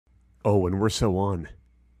Oh, and we're so on.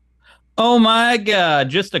 Oh my God.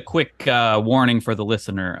 Just a quick warning for the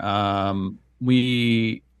listener.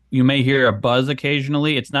 You may hear a buzz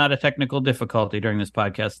occasionally. It's not a technical difficulty during this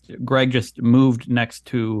podcast. Greg just moved next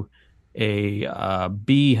to a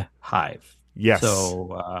bee hive. Yes. So,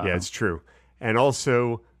 Yeah, it's true. And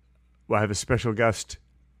also, I have a special guest,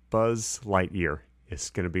 Buzz Lightyear, is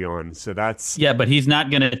going to be on. So that's, yeah, but he's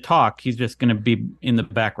not going to talk. He's just going to be in the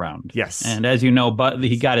background. yes. And as you know, but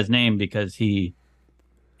he got his name because he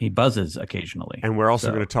buzzes occasionally. And we're also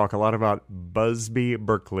So, going to talk a lot about Busby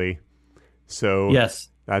Berkeley. So yes.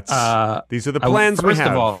 that's, these are the I w- plans we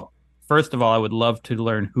have. first of all, I would love to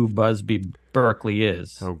learn who Busby Berkeley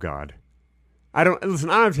is. Oh, God. I don't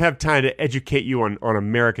have time to educate you on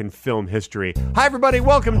American film history. Hi, everybody.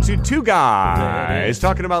 Welcome to Two Guys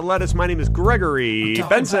Talking About Lettuce. My name is Gregory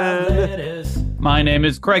Benson. My name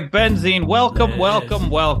is Craig Benzine. Welcome, welcome,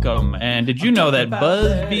 welcome. And did you know that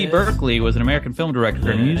Busby Berkeley was an American film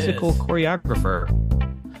director and musical choreographer?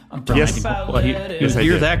 Yes. He was I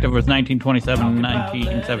years did. active was 1927 and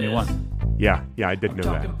 1971. Yeah, I did know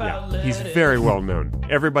that. Yeah, he's very well known.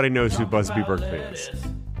 Everybody knows who Busby Berkeley is.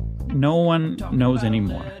 No one knows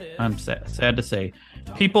anymore. I'm sad to say.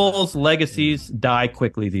 People's legacies die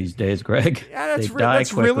quickly these days, Greg. Yeah, They die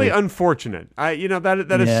that's quickly. really unfortunate. That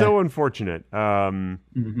is Yeah. so unfortunate.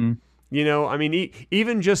 Mhm. I mean,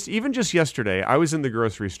 even just yesterday, I was in the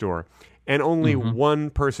grocery store, and only one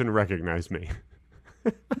person recognized me.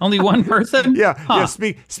 Only one person? Yeah, Huh.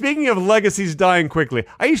 yeah. Speaking of legacies dying quickly,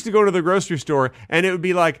 I used to go to the grocery store, and it would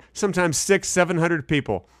be like sometimes 600-700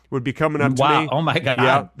 people would be coming up to Wow. me. Oh my God.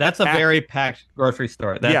 Yeah. That's a very packed grocery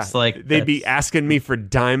store. That's they'd be asking me for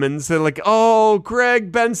diamonds. They're like, "Oh,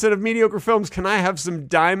 Greg Benson of Mediocre Films, can I have some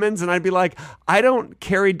diamonds?" And I'd be like, "I don't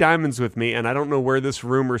carry diamonds with me, and I don't know where this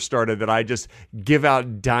rumor started that I just give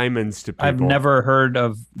out diamonds to people." I've never heard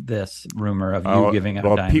of this rumor of you giving out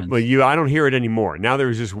diamonds. I don't hear it anymore. Now there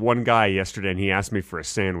was just one guy yesterday, and he asked me for a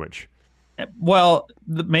sandwich. Well,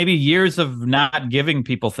 maybe years of not giving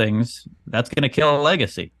people things, that's going to kill a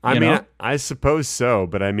legacy. I you mean, know? I suppose so,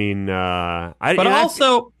 but I mean, yeah. I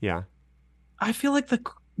feel like the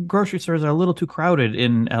grocery stores are a little too crowded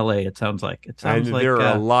in LA. It sounds like And there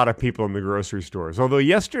are a lot of people in the grocery stores. Although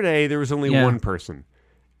yesterday there was only one person,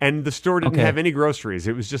 and the store didn't have any groceries.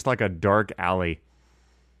 It was just like a dark alley.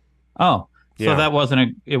 Oh, Yeah. so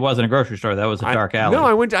it wasn't a grocery store. That was a dark alley. No,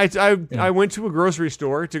 I went to a grocery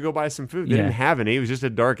store to go buy some food. They didn't have any. It was just a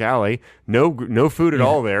dark alley. No food at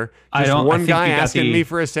all there. Just I one think guy you got asking me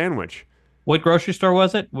for a sandwich. What grocery store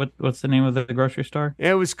was it? What's the name of the grocery store?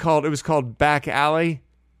 It was called Back Alley.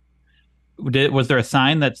 Was there a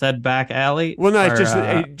sign that said back alley? Well, no,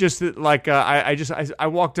 Or, I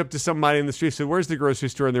walked up to somebody in the street, said, "Where's the grocery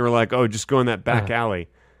store?" And they were like, "Oh, just go in that back alley."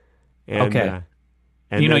 And, okay.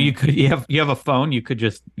 and you know, then, you have a phone. You could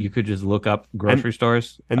just look up grocery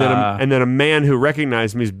stores. and then a man who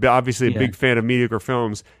recognized me is obviously a big fan of Mediocre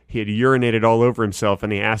Films. He had urinated all over himself,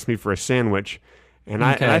 and he asked me for a sandwich, and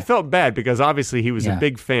I felt bad because obviously he was a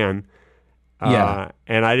big fan.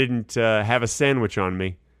 And I didn't have a sandwich on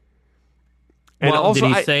me. And well,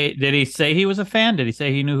 also, did he say he was a fan? Did he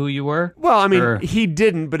say he knew who you were? Well, I mean, Or- he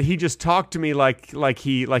didn't, but he just talked to me like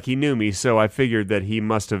he knew me. So I figured that he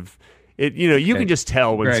must have. You can just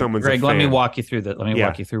tell when someone's Greg, a fan. let me walk you through that. Let me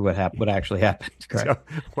walk you through what actually happened. Greg. So,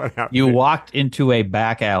 what happened? You walked into a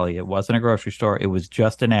back alley. It wasn't a grocery store. It was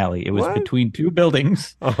just an alley. It was What? between two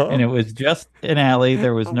buildings, and it was just an alley.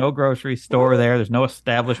 There was no grocery store there. There's no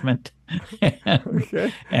establishment.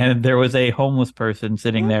 Okay. And there was a homeless person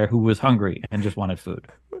sitting there who was hungry and just wanted food.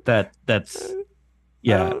 That's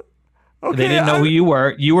yeah. Okay, They didn't know who you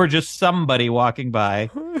were. You were just somebody walking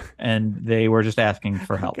by, and they were just asking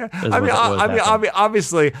for help. Okay. is what was happening.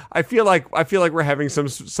 Obviously, I feel like we're having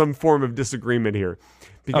some form of disagreement here,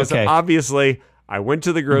 because Okay. obviously I went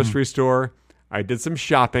to the grocery store, I did some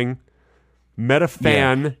shopping, met a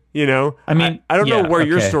fan. I mean, I don't know where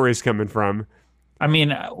your okay. story is coming from. I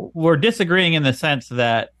mean, we're disagreeing in the sense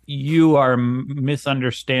that you are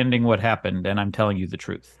misunderstanding what happened, and I'm telling you the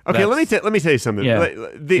truth. Okay, let me tell you something.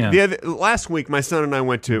 Yeah. Last week, my son and I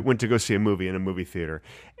went to go see a movie in a movie theater,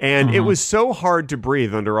 and it was so hard to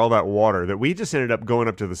breathe under all that water that we just ended up going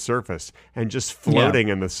up to the surface and just floating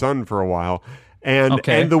in the sun for a while. And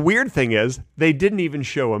the weird thing is, they didn't even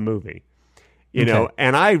show a movie.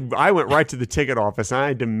 And I went right to the ticket office and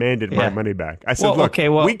I demanded my money back. I said, "Look,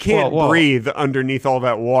 we can't breathe underneath all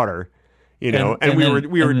that water." And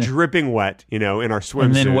we were dripping wet, in our swimsuits.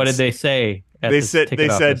 And then what did they say? They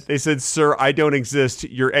said, "Sir, I don't exist.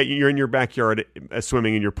 You're in your backyard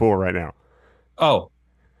swimming in your pool right now." Oh,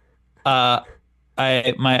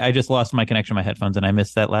 I just lost my connection to my headphones and I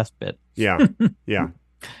missed that last bit. Yeah, yeah.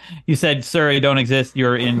 You said Surrey don't exist.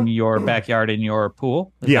 You're in your backyard in your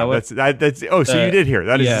pool. Is Yeah, that what, that's. Oh, so you did hear.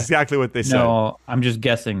 That is yeah. exactly what they said. No, I'm just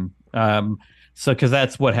guessing. So because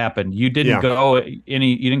that's what happened. You didn't Yeah. go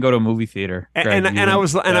any. You didn't go to a movie theater. Greg. And I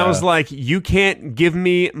was like, you can't give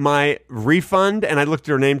me my refund. And I looked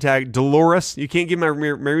at her name tag, Dolores. You can't give my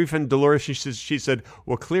refund, Dolores. She said,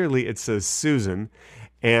 well, clearly it says Susan.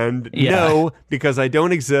 And no, because I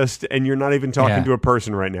don't exist, and you're not even talking to a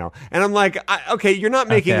person right now. And I'm like, okay, you're not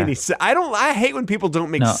making any sense. I hate when people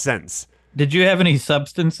don't make sense. Did you have any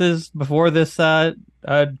substances before this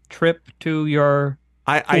trip to your?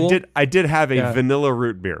 I did have a vanilla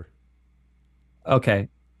root beer. Okay.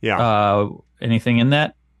 Yeah. Anything in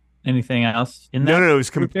that? Anything else in that? No. It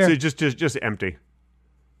was just empty.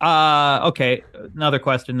 Okay. Another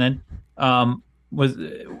question then. Was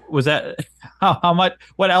that how much?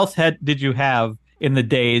 What else did you have in the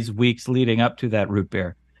days, weeks leading up to that root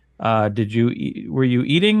beer? Were you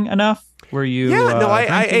eating enough? Were you? Yeah, no,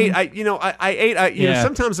 I ate. I ate. You know,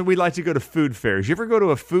 sometimes we like to go to food fairs. You ever go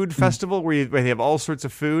to a food festival where they have all sorts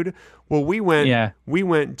of food? Well, we went. Yeah. We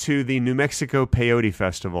went to the New Mexico Peyote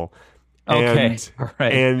Festival. Okay, all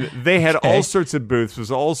right. And they had all sorts of booths. There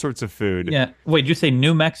was all sorts of food. Yeah. Wait, did you say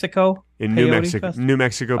New Mexico? In New Mexico, New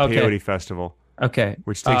Mexico Peyote Festival. Okay.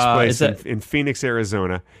 Which takes place in Phoenix,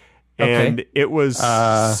 Arizona, and it was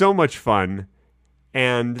so much fun.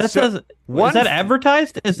 And is that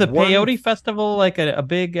advertised? Is the Peyote Festival like a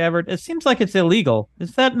big It seems like it's illegal.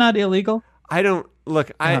 Is that not illegal? I don't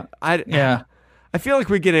look. I feel like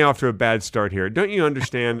we're getting off to a bad start here. Don't you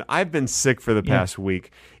understand? I've been sick for the past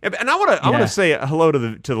week, and I want to say hello to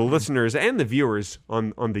the listeners and the viewers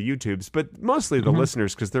on the YouTubes, but mostly the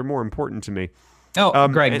listeners because they're more important to me. Oh,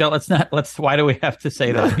 Greg, let's. Why do we have to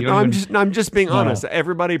say that? I'm just being honest.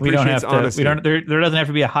 Everybody appreciates honesty. There doesn't have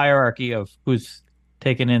to be a hierarchy of who's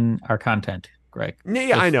taking in our content, Greg.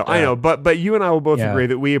 Yeah, I know. But you and I will both agree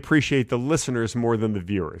that we appreciate the listeners more than the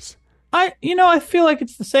viewers. I feel like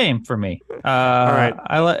it's the same for me. All right.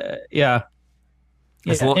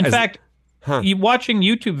 In fact, watching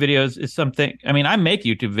YouTube videos is something. I mean, I make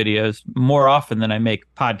YouTube videos more often than I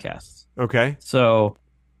make podcasts. Okay. So,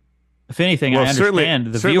 if anything, I understand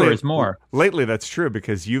the viewers more. Lately, that's true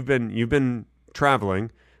because you've been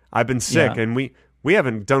traveling. I've been sick, and we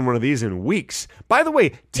haven't done one of these in weeks. By the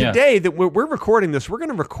way, today that we're recording this, we're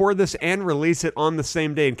going to record this and release it on the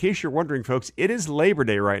same day. In case you're wondering, folks, it is Labor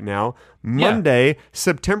Day right now, Monday,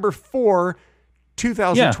 September 4,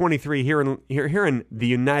 2023, here in the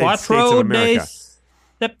United States of America.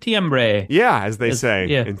 De Septiembre. Yeah, as they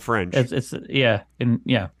say in French.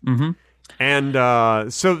 Mm-hmm. And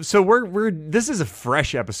so we're this is a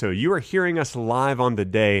fresh episode. You are hearing us live on the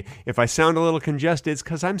day. If I sound a little congested, it's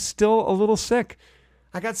because I'm still a little sick.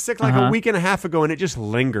 I got sick like a week and a half ago, and it just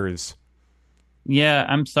lingers. Yeah,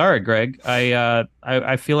 I'm sorry, Greg.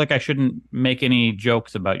 I feel like I shouldn't make any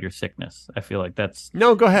jokes about your sickness. I feel like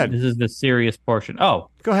no. Go ahead. This is the serious portion. Oh,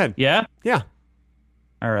 go ahead. Yeah. Yeah.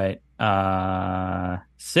 All right.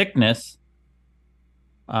 Sickness.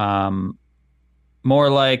 More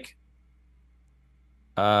like.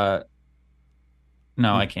 No,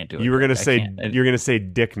 I can't do it. You were gonna say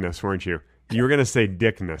dickness, weren't you? You were gonna say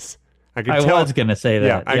dickness. I was gonna say that.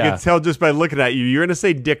 Yeah, I could tell just by looking at you. You're gonna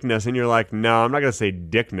say dickness, and you're like, no, I'm not gonna say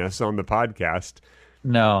dickness on the podcast.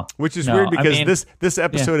 No, which is weird because this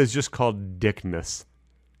episode is just called Dickness.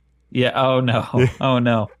 Yeah. Oh no. Oh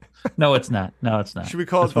no. No, it's not. No, it's not. Should we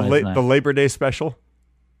call it the Labor Day special?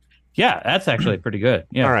 Yeah, that's actually pretty good.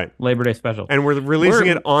 Yeah. All right. Labor Day special, and we're releasing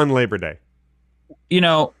it on Labor Day.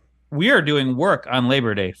 We are doing work on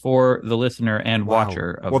Labor Day for the listener and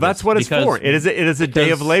watcher. Well, that's what it's for. It is a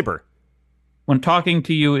day of labor. When talking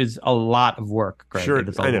to you is a lot of work, Greg. Sure, it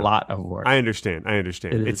is a lot of work. I understand.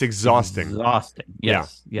 It's exhausting. Exhausting.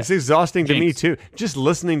 Yes. It's exhausting to me too. Just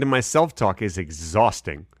listening to myself talk is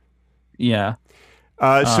exhausting. Yeah.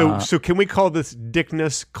 So can we call this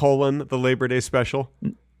Dickness : the Labor Day special?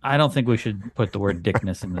 I don't think we should put the word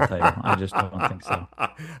dickness in the title. I just don't think so. All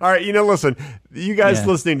right, listen, you guys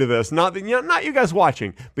listening to this, not you guys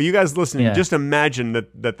watching, but you guys listening, just imagine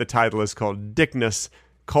that the title is called Dickness :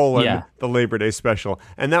 the Labor Day special,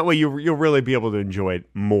 and that way you'll really be able to enjoy it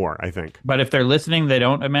more, I think. But if they're listening, they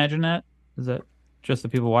don't imagine that? Is that just the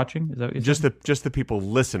people watching? Is that what you said? Just the people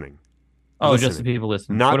listening? Oh, just the people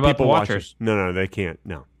listening. Not what about people the watchers? Watching. No, they can't.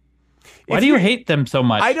 No. Why do you hate them so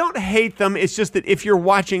much? I don't hate them. It's just that if you're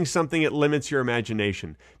watching something, it limits your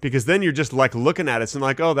imagination. Because then you're just like looking at it and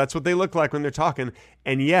like, oh, that's what they look like when they're talking.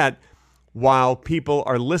 And yet, while people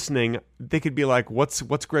are listening, they could be like, what's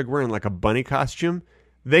Greg wearing? Like a bunny costume?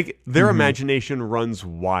 Their imagination runs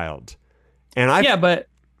wild. And but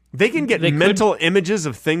they can get mental images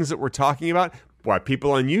of things that we're talking about. Why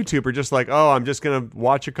people on YouTube are just like, oh, I'm just going to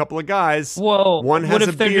watch a couple of guys. Well, one has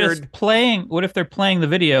a beard. What if they're playing the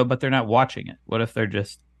video, but they're not watching it? What if they're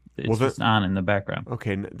just on in the background?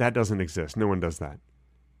 Okay, that doesn't exist. No one does that.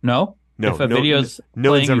 No? No. If a video's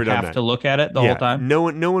playing, you have to look at it the whole time? No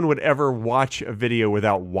one would ever watch a video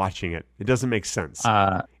without watching it. It doesn't make sense.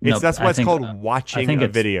 That's why it's called watching a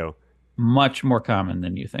video. Much more common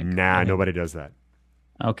than you think. Nah, nobody does that.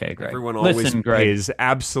 Okay, Greg. Everyone always pays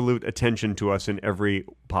absolute attention to us in every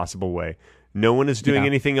possible way. No one is doing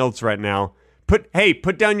anything else right now. Put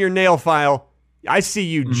down your nail file. I see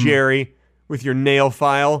you, Jerry, with your nail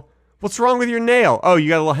file. What's wrong with your nail? Oh, you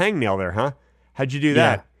got a little hangnail there, huh? How'd you do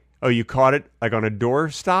that? Yeah. Oh, you caught it like on a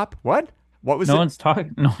doorstop? What? What was it? No one's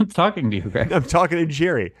talking to you, Greg. I'm talking to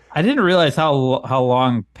Jerry. I didn't realize how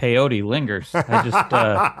long peyote lingers. I just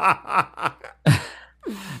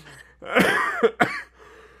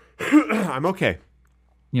I'm okay.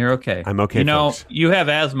 You're okay. I'm okay, folks. You have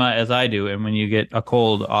asthma as I do, and when you get a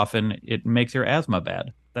cold, often it makes your asthma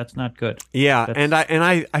bad. That's not good. Yeah, and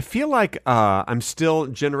I feel like I'm still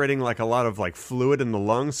generating like a lot of like fluid in the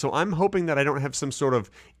lungs, so I'm hoping that I don't have some sort of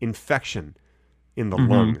infection in the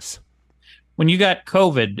lungs. When you got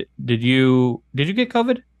COVID, did you get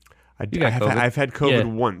COVID? I've had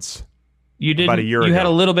COVID once. You did about a year ago. You had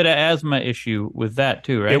a little bit of asthma issue with that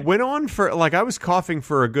too, right? It went on for I was coughing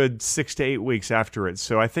for a good 6 to 8 weeks after it.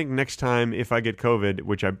 So I think next time if I get COVID,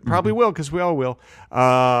 which I probably will because we all will,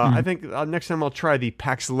 I think next time I'll try the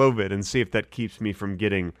Paxlovid and see if that keeps me from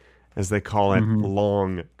getting, as they call it,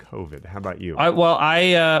 long COVID. How about you? When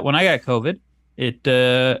I got COVID, it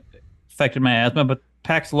affected my asthma, but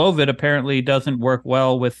Paxlovid apparently doesn't work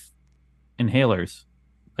well with inhalers.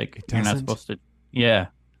 Like you're not supposed to. Yeah.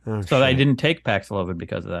 Oh, so I didn't take Paxlovid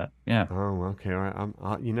because of that. Yeah. Oh, okay. All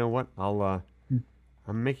right. You know what?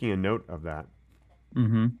 I'm making a note of that.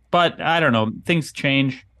 But I don't know. Things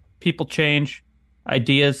change. People change.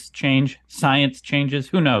 Ideas change. Science changes.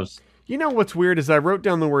 Who knows? You know what's weird is I wrote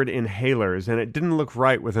down the word inhalers and it didn't look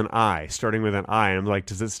right with an I, starting with an I. And I'm like,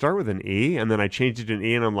 does it start with an E? And then I changed it to an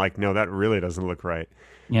E and I'm like, no, that really doesn't look right.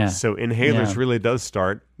 Yeah. So inhalers really does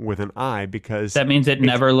start with an I because that means it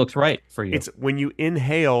never looks right for you. It's when you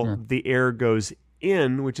inhale, the air goes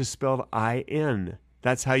in, which is spelled I-N.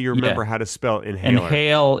 That's how you remember how to spell inhaler.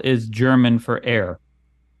 Inhale is German for air,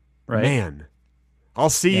 right? Man, I'll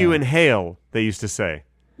see you inhale, they used to say.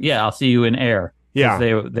 Yeah, I'll see you in air. Yeah.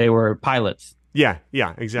 They were pilots. Yeah,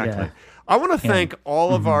 exactly. Yeah. I want to thank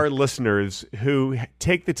all of our listeners who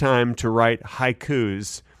take the time to write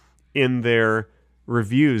haikus in their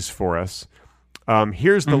reviews for us.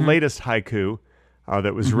 Here's the latest haiku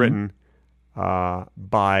that was written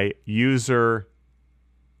by user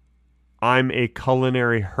I'm a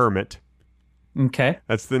Culinary Hermit. Okay.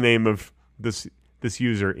 That's the name of this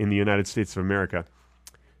user in the United States of America.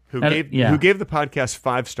 Who gave the podcast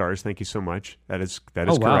 5 stars. Thank you so much. That is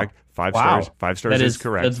correct. Wow. 5 stars. 5 stars is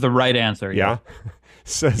correct. That's the right answer. Yeah.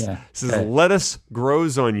 says lettuce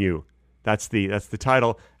grows on you. That's the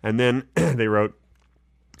title. And then they wrote,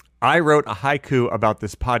 I wrote a haiku about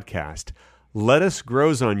this podcast. Lettuce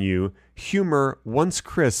grows on you. Humor once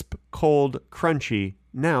crisp, cold, crunchy,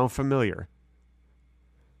 now familiar.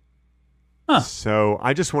 Huh. So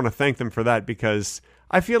I just want to thank them for that because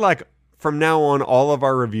I feel like from now on, all of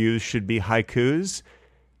our reviews should be haikus,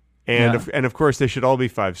 and of course, they should all be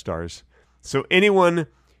 5 stars. So anyone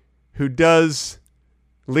who does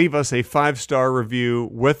leave us a 5-star review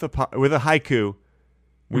with a haiku,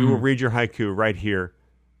 we will read your haiku right here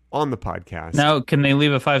on the podcast. Now, can they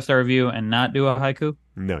leave a 5-star review and not do a haiku?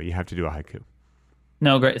 No, you have to do a haiku.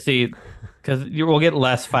 No, great. See, because we'll get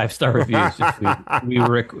less 5-star reviews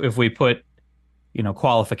if we put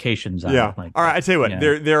qualifications on it. All right, I tell you what,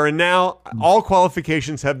 there are now, all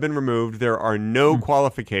qualifications have been removed. There are no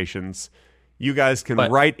qualifications. You guys can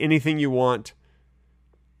write anything you want.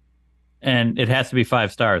 And it has to be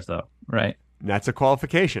 5 stars, though, right? That's a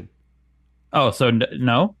qualification. Oh, so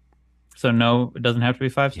no? So no, it doesn't have to be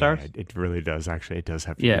 5 stars? Yeah, it really does. Actually, it does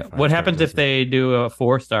have to be 5 stars. What happens if they do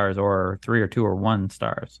 4 stars or 3 or 2 or 1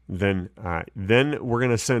 stars? Then we're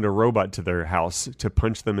going to send a robot to their house to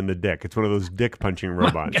punch them in the dick. It's one of those dick punching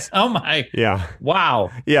robots. Oh my. Yeah.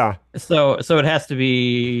 Wow. Yeah. So it has to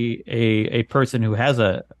be a person who has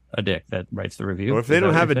a dick that writes the review. Well, if they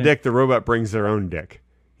don't have a dick, the robot brings their own dick.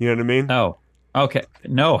 You know what I mean? Oh. Okay.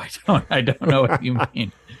 No, I don't. I don't know what you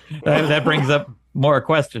mean. That brings up more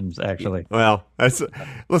questions, actually. Well,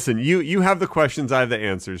 listen, you have the questions, I have the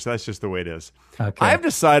answers. That's just the way it is. Okay. I've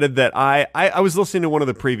decided that I was listening to one of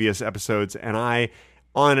the previous episodes, and I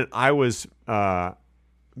on it, I was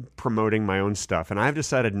promoting my own stuff, and I've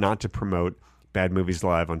decided not to promote Bad Movies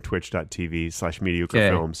Live on twitch.tv/mediocre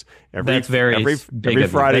films That's very every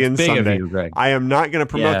Friday and Sunday. You, Greg. I am not going to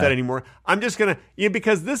promote that anymore. I'm just going to,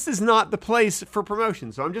 because this is not the place for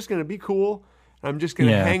promotion. So I'm just going to be cool. I'm just going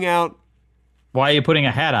to hang out. Why are you putting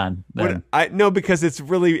a hat on then? No, because it's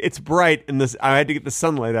bright, and I had to get the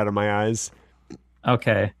sunlight out of my eyes.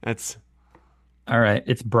 Okay. That's all right.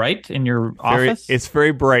 It's bright in your office? It's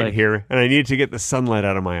very bright here, and I need to get the sunlight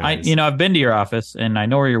out of my eyes. I've been to your office, and I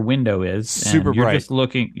know where your window is. Super bright.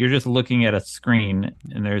 You're just looking at a screen,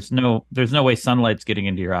 and there's no way sunlight's getting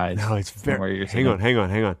into your eyes. No, it's very. Hang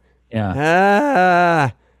on.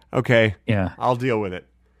 Yeah. Okay. Yeah. I'll deal with it.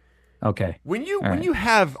 Okay. When you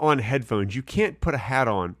have on headphones, you can't put a hat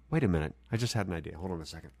on. Wait a minute. I just had an idea. Hold on a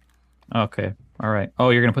second. Okay. All right. Oh,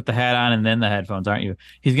 you're going to put the hat on and then the headphones, aren't you?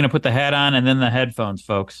 He's going to put the hat on and then the headphones,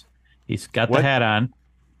 folks. He's got the hat on.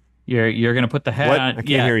 You're going to put the hat on. I can't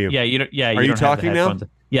hear you. Yeah, you don't. Yeah, Are you talking now?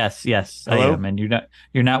 Yes. Hello? I am. And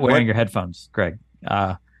you're not wearing your headphones, Greg. What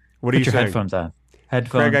are you saying? Put your headphones on.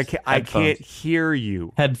 Headphones. Greg, I can't hear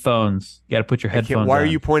you. Headphones. You got to put your headphones on. Why are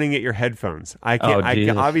you pointing at your headphones? I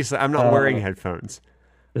can't. Obviously, I'm not wearing headphones.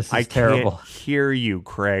 This is terrible. I can't hear you,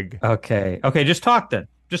 Craig. Okay. Just talk then.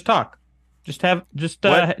 Just talk. Do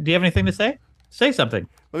you have anything to say? Say something.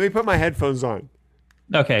 Let me put my headphones on.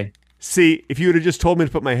 Okay. See, if you would have just told me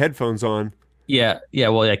to put my headphones on. Yeah.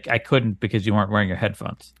 Well, I couldn't because you weren't wearing your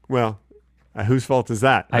headphones. Well, whose fault is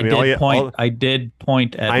that? I did point at my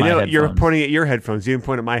headphones. I know you're pointing at your headphones. You didn't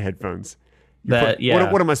point at my headphones. What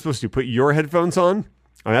am I supposed to do? Put your headphones on?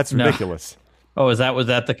 Oh, that's ridiculous. Oh, was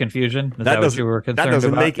that the confusion? Is that what you were concerned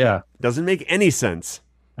about? Doesn't make any sense.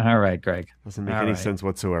 All right, Greg. Doesn't make any sense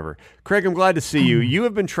whatsoever. Craig, I'm glad to see you. You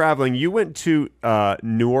have been traveling. You went to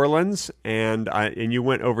New Orleans, and you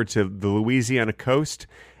went over to the Louisiana coast,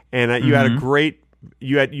 and you had a great.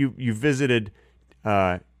 You visited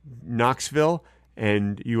Knoxville,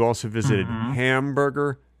 and you also visited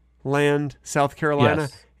Hamburger Land, South Carolina.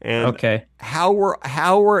 Yes. And how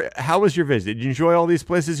was your visit? Did you enjoy all these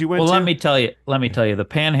places you went to? Well, let me tell you, the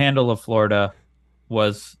Panhandle of Florida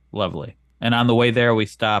was lovely. And on the way there, we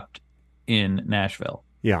stopped in Nashville.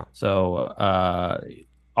 Yeah. So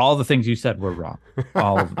all the things you said were wrong.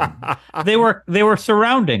 All of them. They were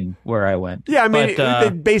surrounding where I went. Yeah, I mean, the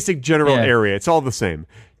basic general area. It's all the same.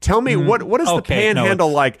 Tell me, what is the Panhandle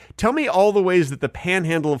like? Tell me all the ways that the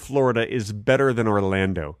Panhandle of Florida is better than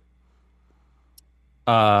Orlando.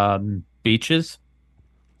 Beaches.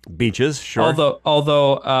 Beaches, sure.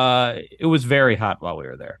 Although it was very hot while we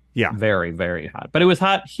were there. Yeah. Very, very hot. But it was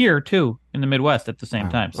hot here, too, in the Midwest at the same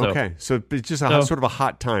time. So, okay. So it's just sort of a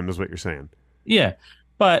hot time is what you're saying. Yeah.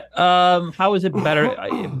 But how is it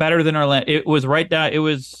better than Orlando? It was right down. It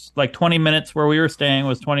was like 20 minutes where we were staying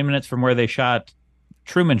was 20 minutes from where they shot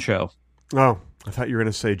Truman Show. Oh, I thought you were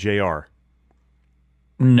going to say JR.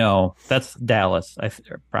 No, that's Dallas,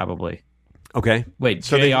 probably. Okay. Wait,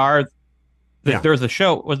 so JR... There was a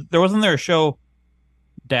show. Wasn't there a show?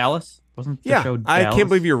 Dallas wasn't the show. Dallas? I can't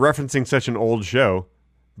believe you're referencing such an old show,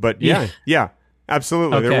 but yeah,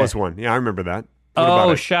 absolutely, there was one. Yeah, I remember that.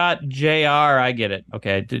 Shot JR. I get it.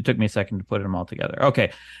 Okay, it took me a second to put them all together.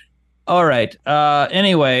 Okay, all right.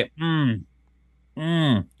 Anyway,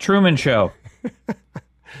 Truman Show.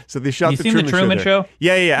 So they shot the Truman Show.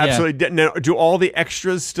 Yeah, absolutely. Now, do all the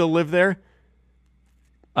extras still live there?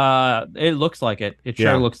 It looks like it. It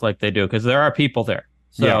sure looks like they do because there are people there.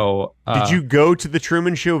 So, did you go to the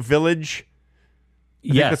Truman Show Village? I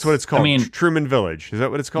think that's what it's called. Truman Village. Is that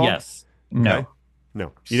what it's called? Yes. Okay.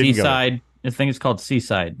 No. You didn't Seaside. Go. I think it's called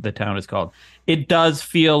Seaside. The town is called. It does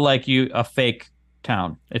feel like a fake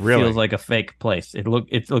town. It feels like a fake place. It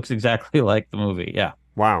looks exactly like the movie. Yeah.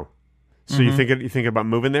 Wow. So you think about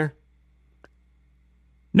moving there?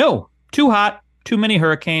 No. Too hot. Too many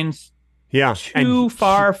hurricanes. Yeah. Too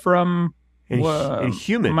far from and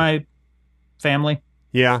humid. My family.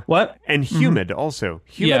 Yeah. What? And humid also.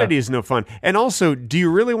 Humidity is no fun. And also, do you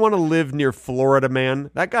really want to live near Florida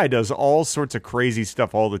Man? That guy does all sorts of crazy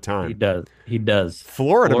stuff all the time. He does.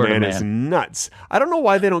 Florida Man is nuts. I don't know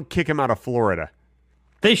why they don't kick him out of Florida.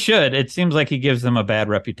 They should. It seems like he gives them a bad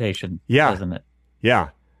reputation, doesn't it?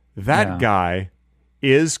 Yeah. That guy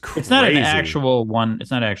is crazy. It's not an actual one.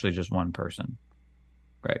 It's not actually just one person.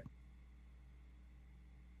 Right.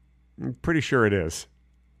 I'm pretty sure it is.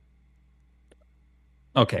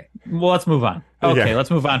 Okay. Well, let's move on. Okay,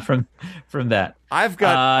 let's move on from that. I've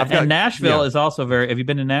got and Nashville is also very. Have you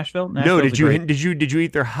been to Nashville? No. Did you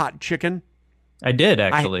eat their hot chicken? I did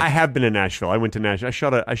actually. I have been in Nashville. I went to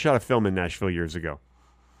Nashville. I shot a film in Nashville years ago.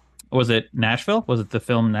 Was it Nashville? Was it the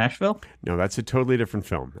film Nashville? No, that's a totally different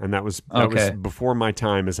film, and that was before my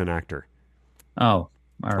time as an actor. Oh,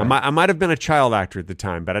 all right. I might have been a child actor at the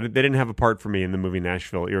time, but they didn't have a part for me in the movie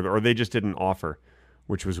Nashville, or they just didn't offer,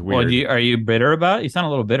 which was weird. Well, are you bitter about it? You sound a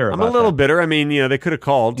little bitter about it. I'm a little bitter. I mean, they could have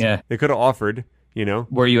called. Yeah. They could have offered,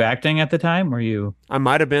 Were you acting at the time? Were you I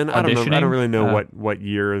might have been. I don't know. I don't really know auditioning? what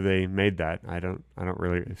year they made that. I don't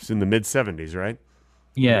really. It's in the mid 70s, right?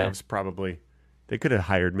 Yeah. It was probably. They could have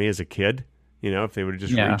hired me as a kid, if they would have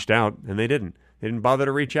just Yeah. reached out, and they didn't. They didn't bother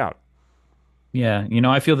to reach out. Yeah.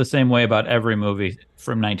 I feel the same way about every movie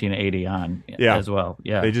from 1980 on as well.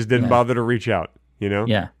 Yeah. They just didn't bother to reach out,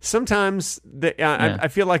 Yeah. Sometimes Yeah. I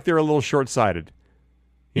feel like they're a little short-sighted.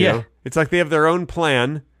 You Yeah. know? It's like they have their own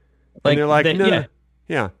plan, and they're like, no.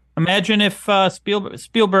 Yeah. Imagine if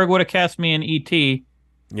Spielberg would have cast me in E.T.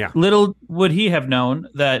 Yeah. Little would he have known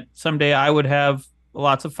that someday I would have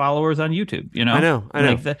lots of followers on YouTube. I know.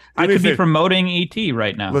 I could be promoting ET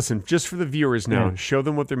right now. Listen, just for the viewers now, show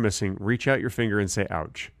them what they're missing. Reach out your finger and say,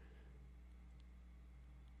 ouch.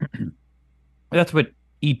 That's what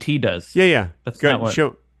ET does. Yeah. That's Go not ahead, what.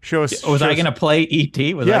 show us. Was I going to play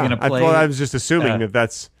ET? Was I going to play? I was just assuming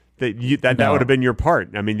that No. would have been your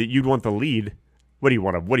part. I mean, that you'd want the lead. What do you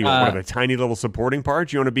want? One of the tiny little supporting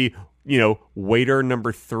parts? You want to be, waiter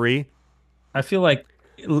number 3? I feel like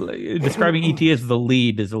describing ET as the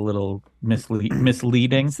lead is a little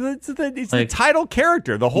misleading. It's the title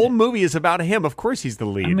character. The whole movie is about him. Of course, he's the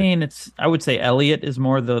lead. I mean, I would say Elliot is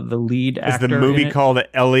more the lead actor. Is the movie in it. called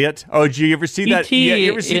Elliot? Oh, did you ever see that? E.T. Yeah,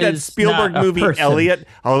 you ever see that is Spielberg not a movie, person. Elliot?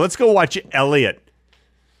 Oh, let's go watch Elliot.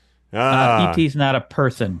 ET's not a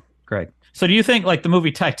person, Greg. So do you think, like the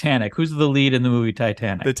movie Titanic, who's the lead in the movie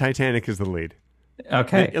Titanic? The Titanic is the lead.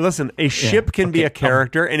 Okay. Listen, a ship can be a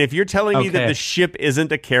character, and if you're telling me that the ship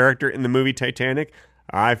isn't a character in the movie Titanic,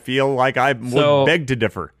 I feel like I would beg to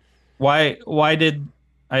differ. Why did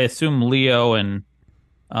I assume Leo and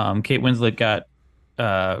Kate Winslet got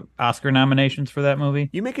Oscar nominations for that movie?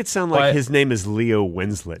 You make it sound like his name is Leo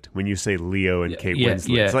Winslet when you say Leo and Kate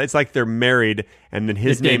Winslet. Yeah. It's like they're married, and then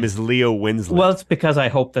his name is Leo Winslet. Well, it's because I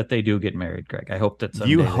hope that they do get married, Greg. I hope that someday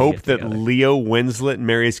You they hope get that together. Leo Winslet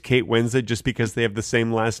marries Kate Winslet just because they have the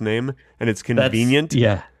same last name and it's convenient?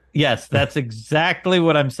 Yes, that's exactly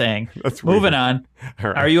what I'm saying. Moving on. All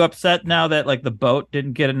right. Are you upset now that like The Boat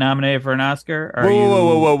didn't get nominated for an Oscar?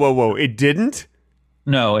 Whoa. It didn't?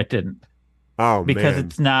 No, it didn't. Oh, Because man.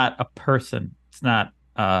 it's not a person. It's not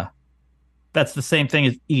that's the same thing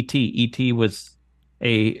as E.T. E.T. was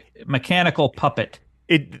a mechanical puppet.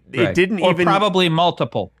 It Right. didn't or even... probably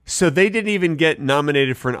multiple. So they didn't even get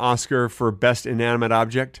nominated for an Oscar for Best Inanimate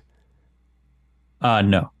Object?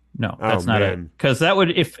 No, that's not it. man. Because that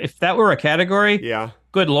would, if that were a category, Yeah.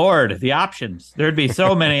 good Lord, the options. There'd be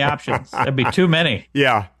so many options. There'd be too many.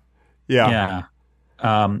 Yeah. Yeah.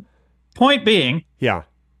 Point being,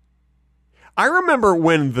 I remember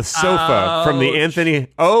when the sofa from the Ouch. Anthony...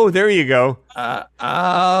 Oh, there you go. ouch.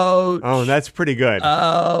 Oh, that's pretty good.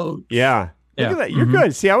 Ouch. Yeah. Look Yeah. at that. You're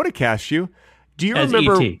good. See, I would have cast you. Do you As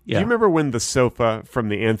remember? E.T., Do you remember when the sofa from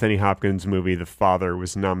the Anthony Hopkins movie, The Father,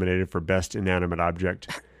 was nominated for Best Inanimate Object?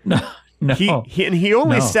 No. He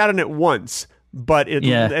only No. sat in it once, but it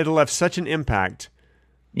Yeah. left such an impact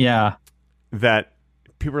Yeah. that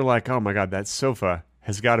people are like, "Oh my God, that sofa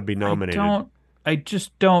has got to be nominated." I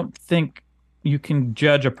just don't think you can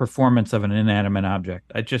judge a performance of an inanimate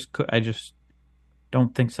object. I just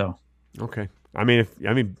don't think so. Okay. I mean,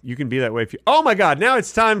 you can be that way if you. Oh my God! Now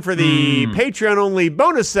it's time for the Patreon-only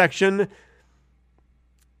bonus section.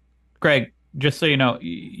 Greg, just so you know,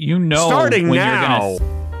 Starting when now. you're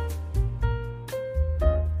gonna.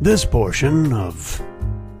 This portion of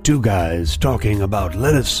Two Guys Talking About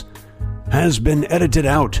Lettuce has been edited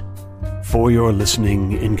out for your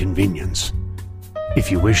listening inconvenience. If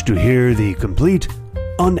you wish to hear the complete,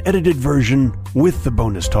 unedited version with the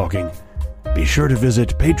bonus talking, be sure to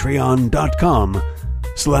visit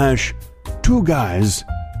patreon.com/Two Guys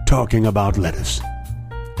Talking About Lettuce.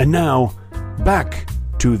 And now, back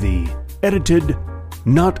to the edited,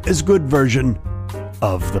 not as good version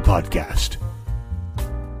of the podcast.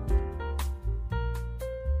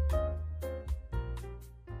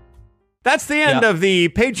 That's the end of the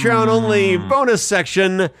Patreon-only bonus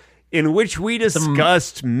section, in which we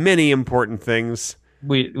discussed many important things.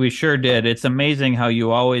 We sure did. It's amazing how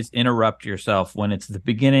you always interrupt yourself when it's the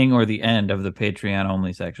beginning or the end of the Patreon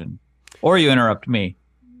only section. Or you interrupt me.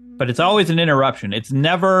 But it's always an interruption. It's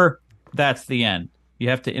never that's the end. You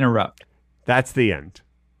have to interrupt. That's the end.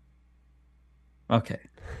 Okay.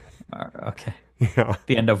 Okay. Yeah.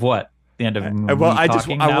 The end of what? The end of me Well, I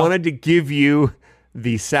talking now? wanted to give you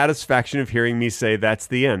the satisfaction of hearing me say that's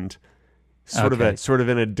the end. Sort of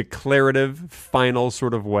in a declarative, final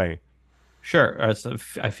sort of way. Sure. So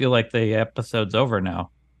I feel like the episode's over now.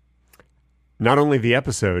 Not only the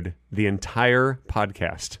episode, the entire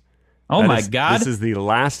podcast. Oh, my God. This is the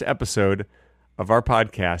last episode of our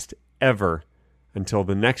podcast ever until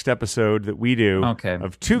the next episode that we do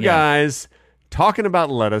of two guys talking about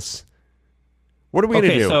lettuce. What are we going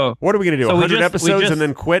to do? What are we going to do? 100 episodes and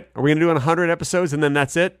then quit? Are we going to do 100 episodes and then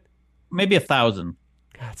that's it? Maybe 1,000.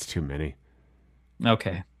 That's too many.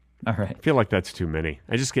 Okay. All right. I feel like that's too many.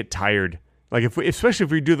 I just get tired. Like especially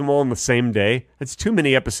if we do them all on the same day, it's too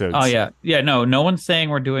many episodes. Oh yeah, yeah. No one's saying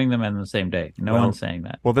we're doing them in the same day. No one's saying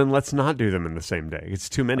that. Well, then let's not do them in the same day. It's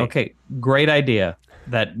too many. Okay, great idea.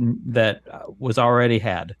 That was already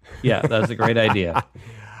had. Yeah, that's a great idea.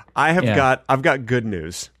 I've got good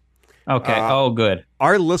news. Okay. Good.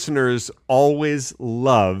 Our listeners always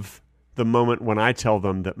love the moment when I tell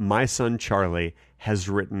them that my son Charlie has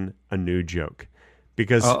written a new joke.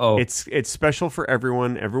 Because it's special for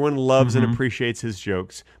everyone. Everyone loves and appreciates his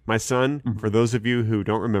jokes. My son, for those of you who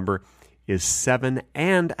don't remember, is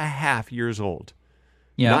 7.5 years old.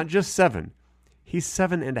 Yeah. Not just 7. He's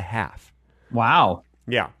 7.5. Wow.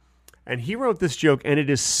 Yeah. And he wrote this joke, and it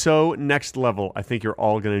is so next level. I think you're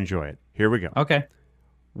all going to enjoy it. Here we go. Okay.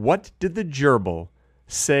 What did the gerbil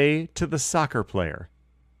say to the soccer player?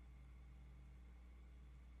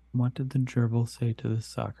 What did the gerbil say to the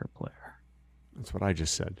soccer player? That's what I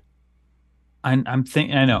just said. I'm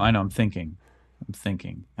thinking. I know. I'm thinking.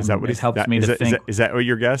 Is that what it helps me to think? Is that what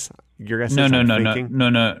your guess? Your guess? No.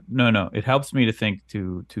 It helps me to think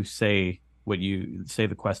to say what you say.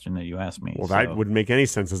 The question that you asked me. Well, that wouldn't make any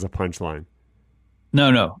sense as a punchline.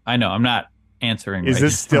 No. I know. I'm not answering. Is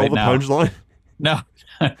this still the punchline? No,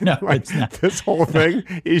 it's not. This whole thing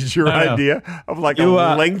is your idea of like a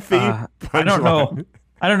lengthy punchline.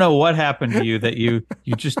 I don't know what happened to you that you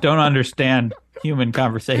just don't understand human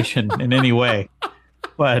conversation in any way.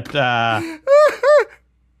 But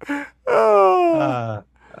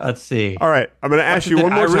let's see. All right, I'm going to ask you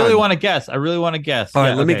one more time. I really want to guess. All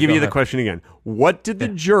right, let me give you the question again. What did the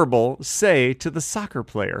gerbil say to the soccer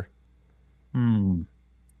player?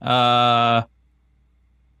 I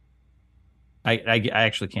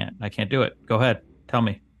actually can't. I can't do it. Go ahead. Tell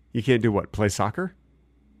me. You can't do what? Play soccer?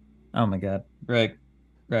 Oh my God, Greg.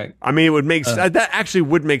 I mean, it would make that actually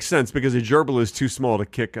would make sense because a gerbil is too small to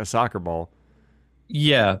kick a soccer ball.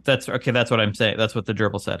 Yeah, that's okay. That's what I'm saying. That's what the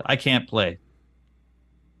gerbil said. I can't play.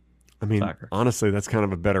 I mean, soccer. Honestly, that's kind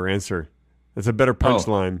of a better answer. That's a better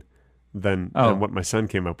punchline than what my son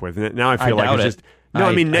came up with. Now I feel like it's just no.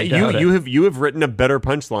 I mean, you have written a better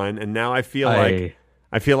punchline, and now I feel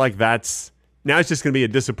like that's now it's just going to be a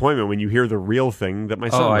disappointment when you hear the real thing that my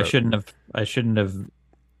son. I wrote. shouldn't have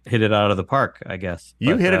hit it out of the park, I guess.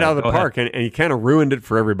 You hit it out of the park, and you kind of ruined it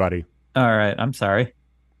for everybody. All right, I'm sorry.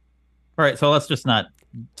 All right, so let's just not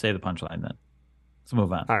say the punchline then. Let's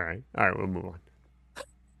move on. All right, we'll move on.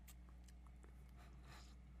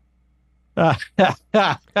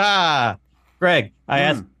 Greg, I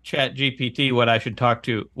asked ChatGPT what I should talk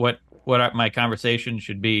to, what my conversation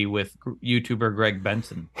should be with YouTuber Greg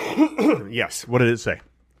Benson. Yes, what did it say?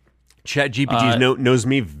 ChatGPT knows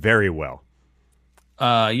me very well.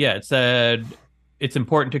 It said it's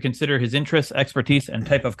important to consider his interests, expertise, and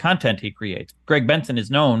type of content he creates. Greg Benson is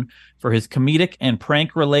known for his comedic and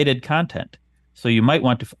prank-related content, so you might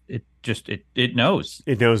want to. It knows.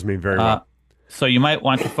 It knows me very well. So you might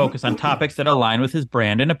want to focus on topics that align with his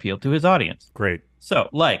brand and appeal to his audience. Great. So,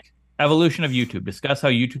 like evolution of YouTube, discuss how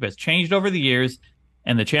YouTube has changed over the years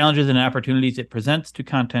and the challenges and opportunities it presents to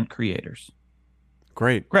content creators.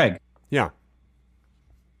 Great, Greg. Yeah.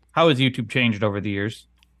 How has YouTube changed over the years?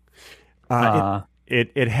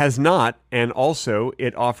 It has not, and also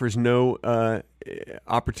it offers no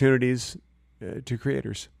opportunities to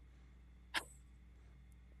creators.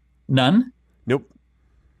 None? Nope.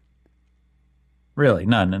 Really,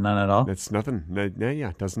 none at all. It's nothing.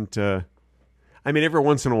 It doesn't. I mean, every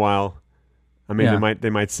once in a while, they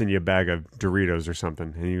might send you a bag of Doritos or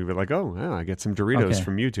something, and you'd be like, "Oh, I get some Doritos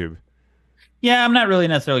from YouTube." Yeah, I'm not really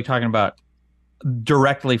necessarily talking about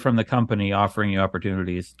directly from the company offering you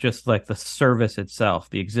opportunities, just like the service itself,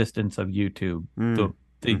 the existence of YouTube.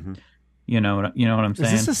 You know what I'm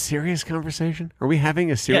saying? Is this a serious conversation? Are we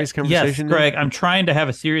having a serious conversation? Yes, Greg, I'm trying to have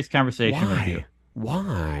a serious conversation with you.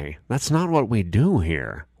 Why? That's not what we do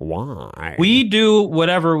here. Why? We do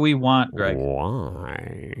whatever we want, Greg.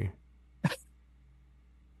 Why?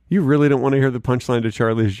 You really don't want to hear the punchline to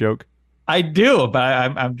Charlie's joke? I do,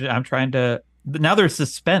 but I'm trying to. Now there's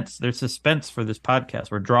suspense. There's suspense for this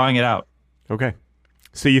podcast. We're drawing it out. Okay.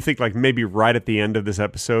 So you think like maybe right at the end of this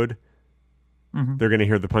episode, Mhm. they're going to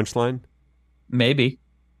hear the punchline? Maybe.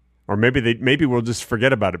 Or maybe we'll just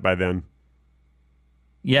forget about it by then.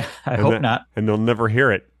 Yeah, I And hope that- not. And they'll never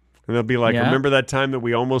hear it. And they'll be like, Yeah. remember that time that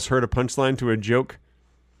we almost heard a punchline to a joke?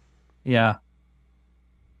 Yeah.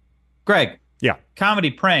 Greg. Yeah.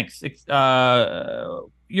 Comedy pranks.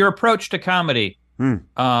 Your approach to comedy.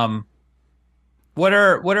 What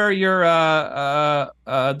are your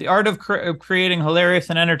the art of creating hilarious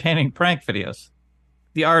and entertaining prank videos?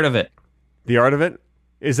 The art of it. The art of it?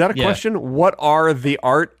 Is that a Yeah. question? What are the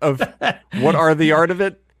art of it?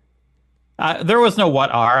 There was no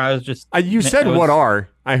what are. I was just. You said it was- what are.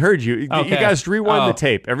 I heard you. You Okay. guys rewind Oh. the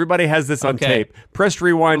tape. Everybody has this on Okay. tape. Press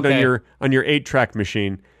rewind Okay. on your 8-track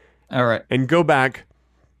machine All right. and go back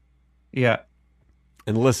Yeah.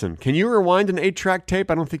 and listen. Can you rewind an 8-track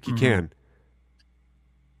tape? I don't think you can.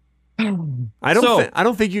 I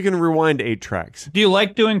don't think you can rewind 8 tracks. Do you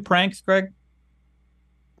like doing pranks, Greg?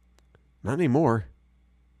 Not anymore.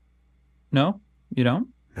 No, you don't.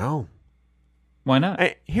 No. Why not?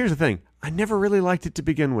 Here's the thing. I never really liked it to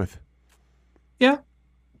begin with. Yeah.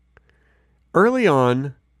 Early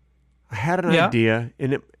on, I had an Yeah. idea,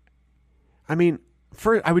 and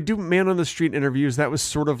first I would do man on the street interviews. That was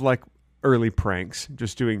sort of like early pranks,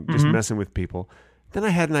 just messing with people. Then I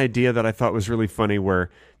had an idea that I thought was really funny,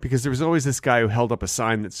 because there was always this guy who held up a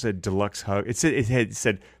sign that said "deluxe hug." It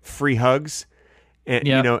said free hugs, and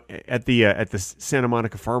Yep. at the Santa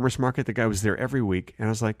Monica Farmers Market, the guy was there every week, and I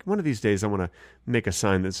was like, one of these days I want to make a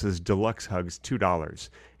sign that says "deluxe hugs, $2,"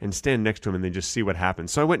 and stand next to him and then just see what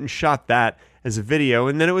happens. So I went and shot that as a video,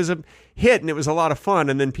 and then it was a hit, and it was a lot of fun.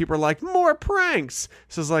 And then people are like, "More pranks."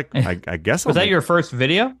 So I was like, I guess Was that your first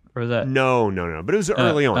video, or was that? No. But it was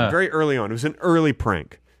early on, very early on. It was an early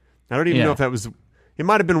prank. I don't even Yeah. know if that was. It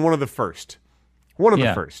might have been one of the first. One of the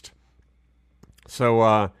Yeah. first. So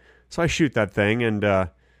I shoot that thing, and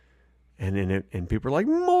people are like,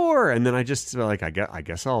 more, and then I just like, I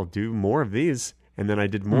guess I'll do more of these, and then I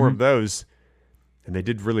did more of those, and they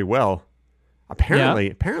did really well.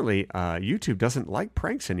 Apparently, YouTube doesn't like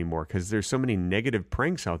pranks anymore because there's so many negative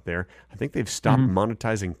pranks out there. I think they've stopped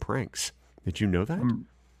monetizing pranks. Did you know that?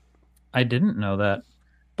 I didn't know that,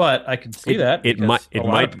 but I could see that. It because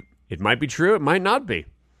might be true. It might not be.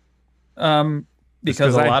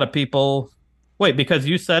 Because a lot of people. Wait, because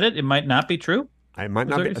you said it, it might not be true. I might Is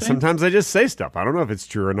not that be. what you're saying? Sometimes I just say stuff. I don't know if it's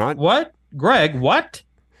true or not. What, Greg? What?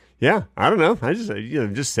 Yeah, I don't know. I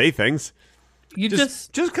just say things. You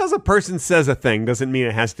Just because a person says a thing doesn't mean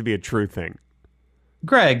it has to be a true thing.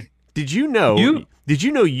 Greg. Did you know? Did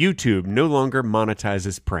you know YouTube no longer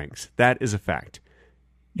monetizes pranks? That is a fact.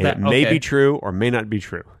 And it may be true or may not be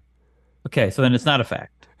true. Okay, so then it's not a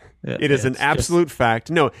fact. It is an It's absolute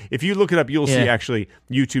fact. No, if you look it up, you'll see Yeah. actually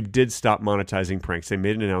YouTube did stop monetizing pranks. They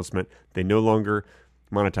made an announcement. They no longer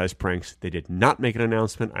monetize pranks. They did not make an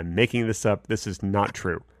announcement. I'm making this up. This is not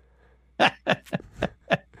true.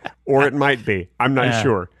 Or it might be. I'm not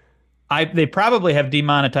sure. They probably have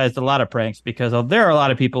demonetized a lot of pranks because there are a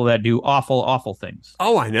lot of people that do awful things.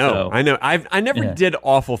 Oh, I know. So- I know. I never Yeah. did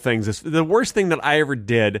awful things. The worst thing that I ever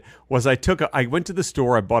did was I went to the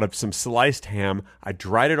store, I bought up some sliced ham, I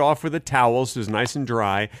dried it off with a towel so it was nice and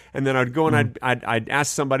dry, and then I'd go and I'd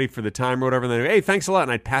ask somebody for the time or whatever, and they'd go, "Hey, thanks a lot,"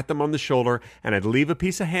 and I'd pat them on the shoulder, and I'd leave a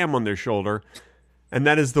piece of ham on their shoulder, and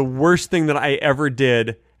that is the worst thing that I ever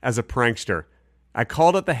did as a prankster. I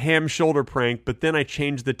called it the ham shoulder prank, but then I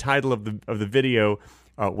changed the title of the video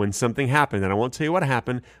when something happened, and I won't tell you what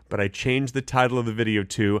happened, but I changed the title of the video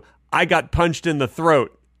to "I got punched in the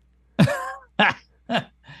throat."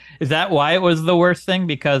 Is that why it was the worst thing?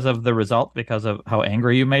 Because of the result? Because of how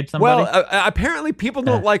angry you made somebody? Well, apparently people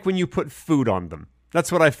don't like when you put food on them.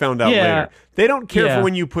 That's what I found out Yeah. later. They don't care Yeah. for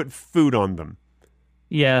when you put food on them.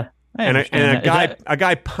 yeah. I And understand that. a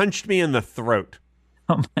guy punched me in the throat.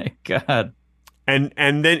 Oh my God. And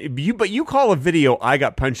then you call a video "I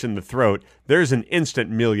got punched in the throat," there's an instant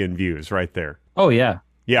million views right there. Oh yeah.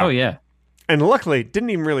 Yeah. Oh yeah. And luckily, it didn't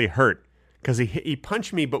even really hurt because he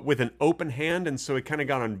punched me, but with an open hand, and so it kind of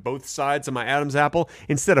got on both sides of my Adam's apple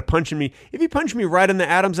instead of punching me. If he punched me right in the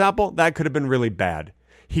Adam's apple, that could have been really bad.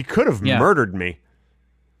 He could have murdered me.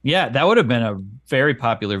 Yeah, that would have been a very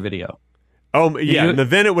popular video. Oh, yeah, and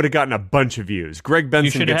then it would have gotten a bunch of views. Greg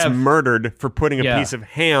Benson should gets have- murdered for putting a Yeah. piece of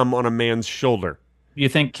ham on a man's shoulder. You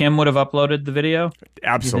think Kim would have uploaded the video?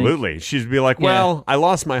 Absolutely. She'd be like, Yeah. well, I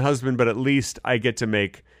lost my husband, but at least I get to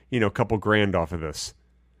make, a couple grand off of this.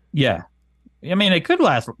 Yeah. I mean, it could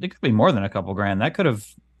last. It could be more than a couple grand. That could have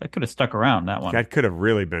stuck around, that one. That could have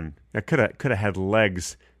really been, that could have had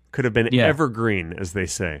legs, could have been Yeah. evergreen, as they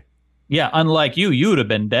say. Yeah, unlike you'd have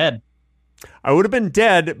been dead. I would have been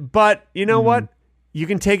dead, but you know what? You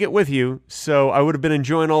can take it with you. So I would have been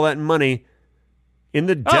enjoying all that money in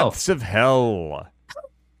the depths of hell.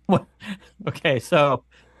 Okay, so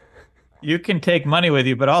you can take money with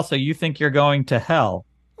you, but also you think you're going to hell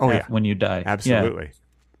when you die. Absolutely.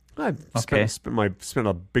 Yeah. I've spent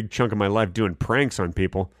a big chunk of my life doing pranks on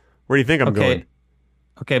people. Where do you think I'm going?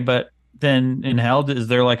 Okay, but then in hell, is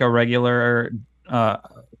there like a regular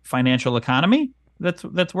financial economy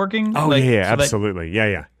that's working? Oh, yeah, absolutely.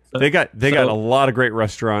 Yeah. So, they got a lot of great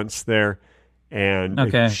restaurants there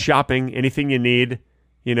and shopping, anything you need,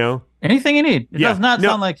 you know. Anything you need. It does not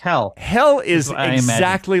sound like hell. Hell is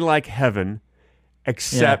exactly like heaven,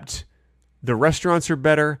 except the restaurants are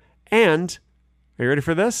better and, are you ready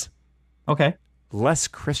for this? Okay. Less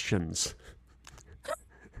Christians.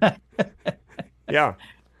 Yeah.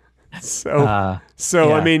 So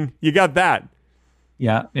I mean, you got that.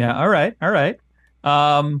 Yeah. All right.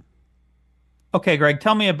 Okay, Greg,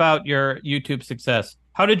 tell me about your YouTube success.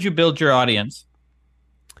 How did you build your audience?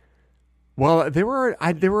 Well, they were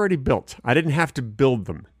already built. I didn't have to build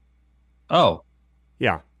them. Oh.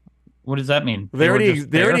 Yeah. What does that mean?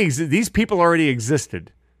 These people already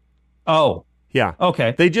existed. Oh. Yeah.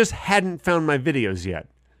 Okay. They just hadn't found my videos yet.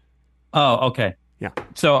 Oh, okay. Yeah.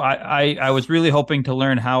 So I was really hoping to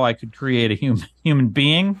learn how I could create a human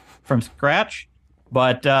being from scratch,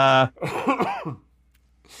 but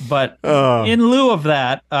in lieu of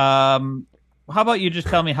that, how about you just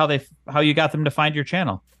tell me how you got them to find your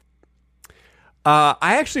channel?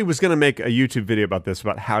 I actually was going to make a YouTube video about this,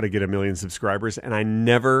 about how to get 1 million subscribers, and I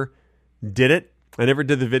never did it. I never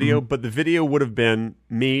did the video, but the video would have been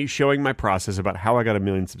me showing my process about how I got 1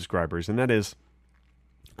 million subscribers, and that is,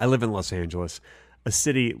 I live in Los Angeles, a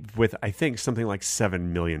city with, I think, something like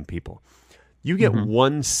 7 million people. You get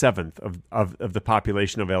 1/7 of the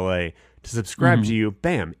population of LA to subscribe to you,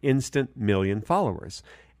 bam, instant 1 million followers.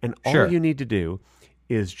 And all you need to do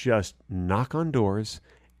is just knock on doors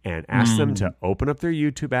and ask them to open up their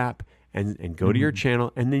YouTube app and go to your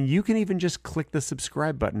channel. And then you can even just click the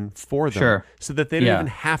subscribe button for them so that they don't even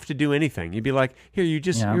have to do anything. You'd be like, here,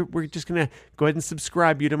 we're just going to go ahead and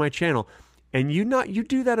subscribe you to my channel. And you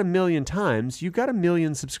do that 1 million times, you got 1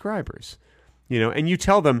 million subscribers. You know, and you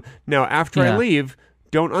tell them, now after I leave,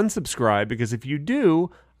 don't unsubscribe, because if you do,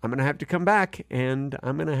 I'm going to have to come back and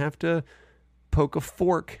I'm going to have to poke a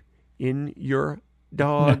fork in your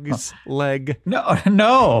dog's leg.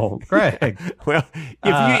 No, Greg. Well,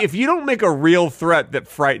 if you don't make a real threat that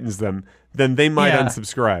frightens them, then they might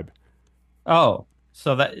unsubscribe. Oh,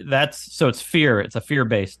 so that's it's fear. It's a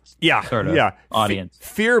fear-based sort of audience.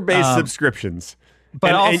 Fear-based subscriptions.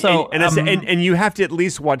 But and you have to at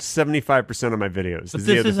least watch 75% of my videos. But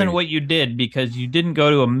this isn't what you did, because you didn't go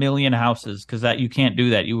to 1 million houses, because you can't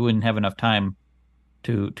do that. You wouldn't have enough time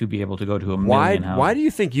to be able to go to 1 million houses. Why do you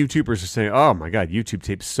think YouTubers are saying, "Oh my God, YouTube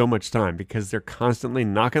takes so much time"? Because they're constantly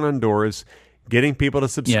knocking on doors, getting people to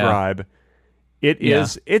subscribe.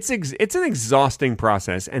 It's an exhausting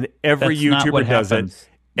process, and every YouTuber does it.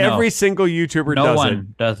 Every single YouTuber does it. No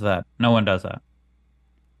one does that. No one does that.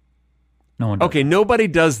 Okay, nobody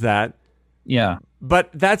does that. Yeah. But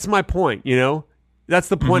that's my point, you know? That's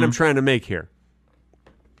the point I'm trying to make here.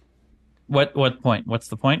 What point? What's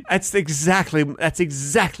the point? That's exactly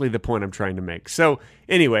the point I'm trying to make. So,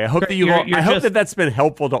 anyway, I hope that that's been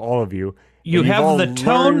helpful to all of you. You have the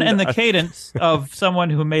tone and the cadence of someone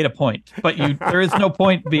who made a point, but there is no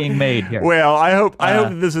point being made here. Well, I hope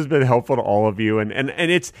that this has been helpful to all of you, and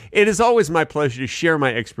it is always my pleasure to share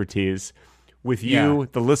my expertise with you,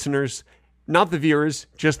 the listeners. Not the viewers,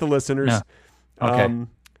 just the listeners. No. Okay.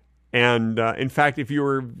 In fact, if you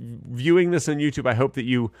were viewing this on YouTube, I hope that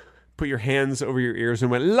you put your hands over your ears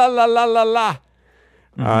and went la la la la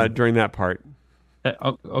la during that part.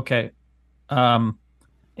 Okay.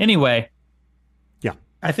 Anyway. Yeah.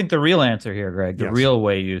 I think the real answer here, Greg, the real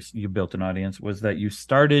way you built an audience was that you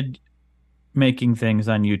started making things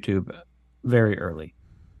on YouTube very early.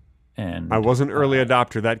 And I wasn't early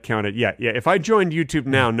adopter. That counted. Yeah. If I joined YouTube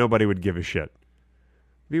now, nobody would give a shit.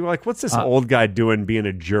 Be like, what's this old guy doing being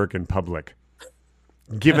a jerk in public?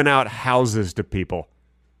 Giving out houses to people.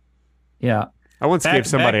 Yeah. I once gave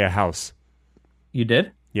somebody a house. You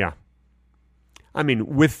did? Yeah. I mean,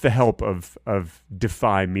 with the help of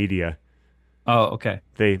Defy Media. Oh, okay.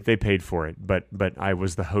 They paid for it, but I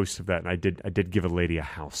was the host of that, and I did give a lady a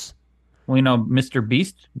house. Well, you know, Mr.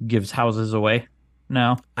 Beast gives houses away.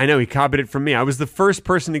 No. I know, he copied it from me. I was the first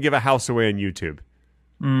person to give a house away on YouTube.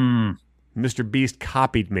 Mr. Beast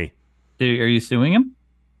copied me. Are you suing him?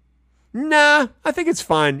 Nah, I think it's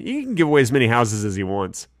fine. He can give away as many houses as he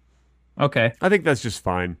wants. Okay. I think that's just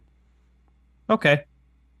fine. Okay.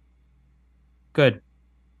 Good.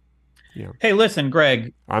 Yeah. Hey, listen,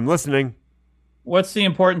 Greg, I'm listening. what's the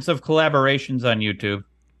importance of collaborations on YouTube?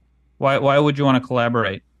 Why would you want to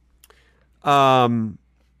collaborate? Hey,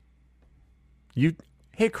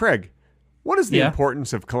 Craig, what is the Yeah.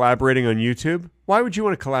 importance of collaborating on YouTube? Why would you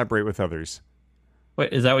want to collaborate with others?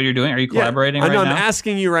 Wait, is that what you're doing? Are you collaborating right I'm now?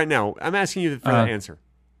 asking you right now. I'm asking you for that answer.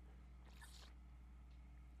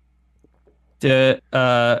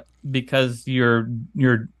 Because you're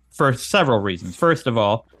for several reasons. First of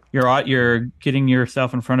all, you're getting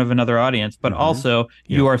yourself in front of another audience, but also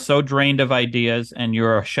you are so drained of ideas and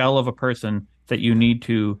you're a shell of a person that you need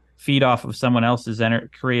to feed off of someone else's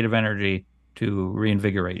creative energy to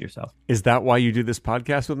reinvigorate yourself. Is that why you do this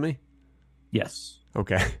podcast with me? Yes.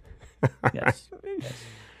 Okay. Yes.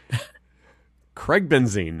 Craig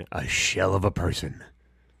Benzine, a shell of a person.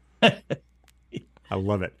 I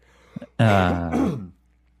love it.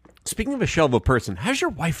 Speaking of a shell of a person, how's your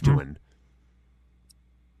wife doing?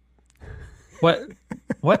 What?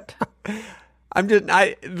 The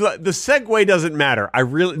segue doesn't matter.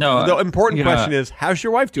 The important question is, how's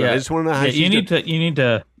your wife doing? I just want to know how she's doing.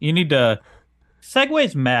 You need to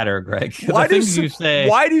segues matter, Greg. Why do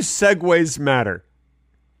Why segues matter?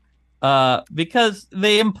 Because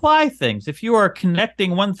they imply things. If you are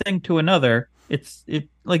connecting one thing to another,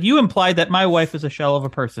 like you implied that my wife is a shell of a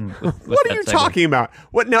person. With What are you talking about?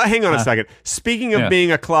 What? Now, hang on a second. Speaking of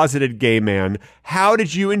being a closeted gay man, how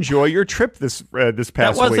did you enjoy your trip this past week?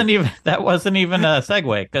 That wasn't even a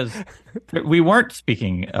segue because we weren't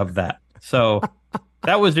speaking of that. So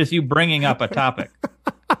that was just you bringing up a topic.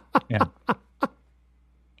 Yeah.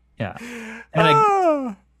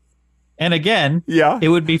 And again, it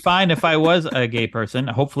would be fine if I was a gay person.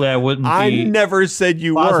 Hopefully, I wouldn't be. I never said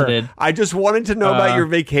you closeted. were. I just wanted to know about your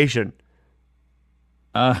vacation.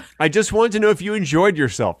 I just wanted to know if you enjoyed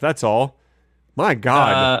yourself. That's all. My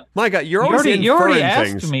God. You're always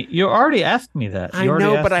inferring things. You already asked me that. I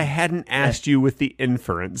know, but I hadn't asked you with the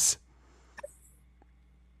inference.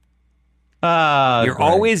 You're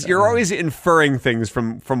always inferring things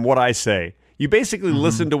from what I say. You basically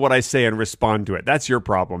listen to what I say and respond to it. That's your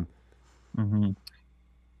problem. Mm-hmm.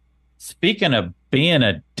 Speaking of being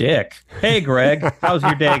a dick, hey Greg, how's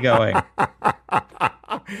your day going?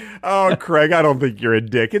 Oh, Craig, I don't think you're a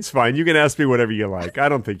dick. It's fine. You can ask me whatever you like. I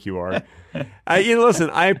don't think you are. Listen,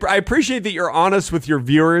 I appreciate that you're honest with your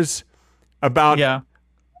viewers about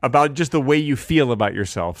just the way you feel about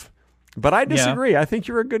yourself. But I disagree. I think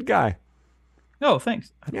you're a good guy. Oh,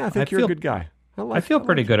 thanks. Yeah, I think you're a good guy. I feel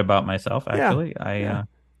pretty good about myself, actually.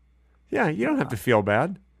 Yeah, you don't have to feel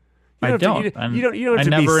bad. I don't. You don't have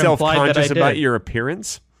to be self-conscious about your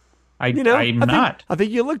appearance. I'm not. I think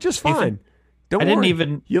you look just fine. Don't worry.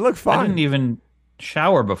 You look fine. I didn't even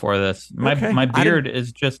shower before this. My beard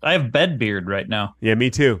is just. I have bed beard right now. Yeah, me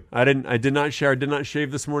too. I did not shower. Did not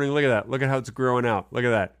shave this morning. Look at that. Look at how it's growing out. Look at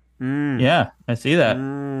that. Yeah, I see that.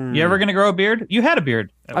 You ever gonna grow a beard? You had a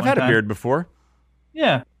beard. I've had a beard before.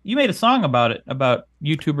 Yeah, you made a song about it, about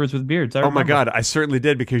YouTubers with beards. Oh my God, I certainly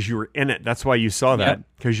did because you were in it. That's why you saw that,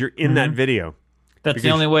 because you're in that video. That's the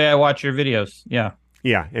only way I watch your videos. Yeah.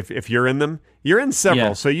 Yeah, if you're in them. You're in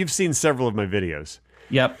several, so you've seen several of my videos.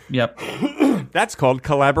 Yep. That's called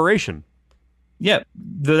collaboration. Yep.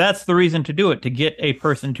 That's the reason to do it, to get a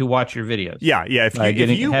person to watch your videos. Yeah.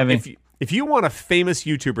 If you want a famous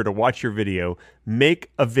YouTuber to watch your video,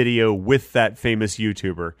 make a video with that famous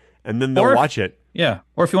YouTuber, and then they'll watch it. Yeah.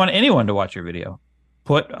 Or if you want anyone to watch your video,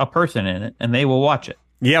 put a person in it, and they will watch it.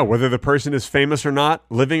 Yeah, whether the person is famous or not,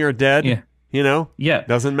 living or dead. Yeah.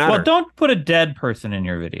 Doesn't matter. Well, don't put a dead person in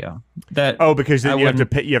your video. Because then you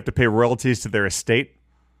have to pay royalties to their estate.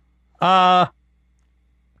 Well,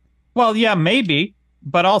 yeah, maybe,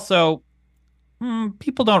 but also,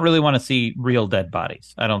 people don't really want to see real dead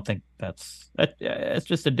bodies. I don't think it's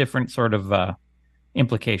just a different sort of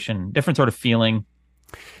implication, different sort of feeling.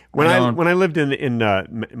 When I lived in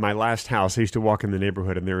my last house, I used to walk in the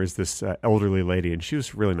neighborhood, and there was this elderly lady, and she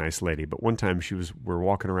was a really nice lady. But one time we're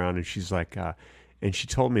walking around, and she's like, and she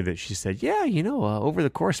told me that she said, "Yeah, over the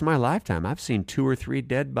course of my lifetime, I've seen 2 or 3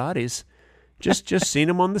 dead bodies, just seen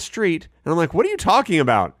them on the street." And I'm like, "What are you talking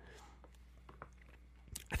about?"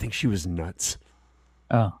 I think she was nuts.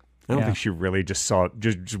 Oh, I don't think she really just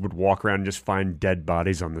would walk around and just find dead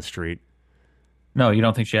bodies on the street. No, you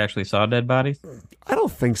don't think she actually saw dead bodies? I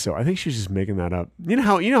don't think so. I think she's just making that up. You know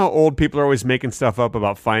how old people are always making stuff up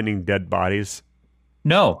about finding dead bodies?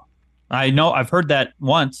 No. I know. I've heard that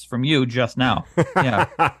once from you just now.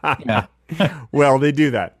 Yeah. Well, they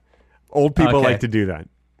do that. Old people like to do that.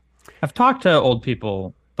 I've talked to old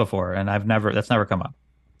people before, and that's never come up.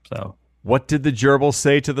 So, what did the gerbil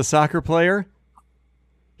say to the soccer player?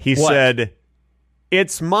 He said,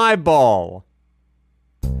 It's my ball.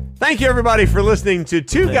 Thank you, everybody, for listening to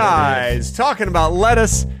two guys talking about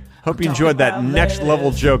lettuce. Hope you enjoyed that next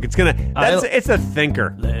level joke. It's a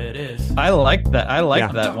thinker. I like that. I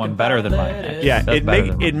like that one better than mine. Yeah,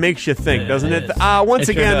 it makes you think, doesn't it? Once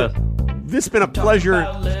again, this has been a pleasure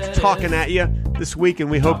talking at you this week, and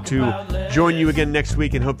we hope to join you again next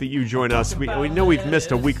week and hope that you join us. We know we've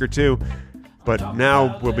missed a week or two, but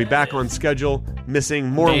now we'll be back on schedule, missing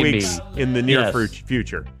more weeks in the near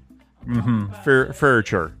future. Mm-hmm.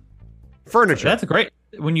 Furniture. That's great.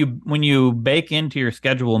 When you bake into your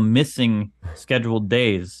schedule missing scheduled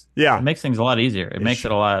days, it makes things a lot easier. It makes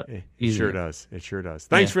it a lot easier. It sure does.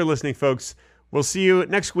 Thanks for listening, folks. We'll see you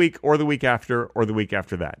next week or the week after or the week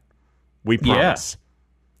after that. We promise.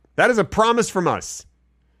 That is a promise from us.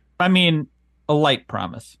 I mean, a light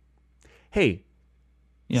promise. Hey,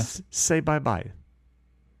 say bye-bye.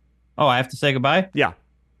 Oh, I have to say goodbye? Yeah.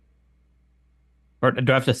 Or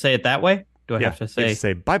do I have to say it that way? Do I have to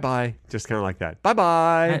say bye-bye, just kind of like that.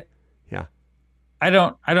 Bye-bye. I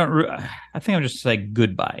think I'm just say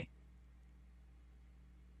goodbye.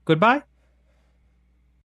 Goodbye?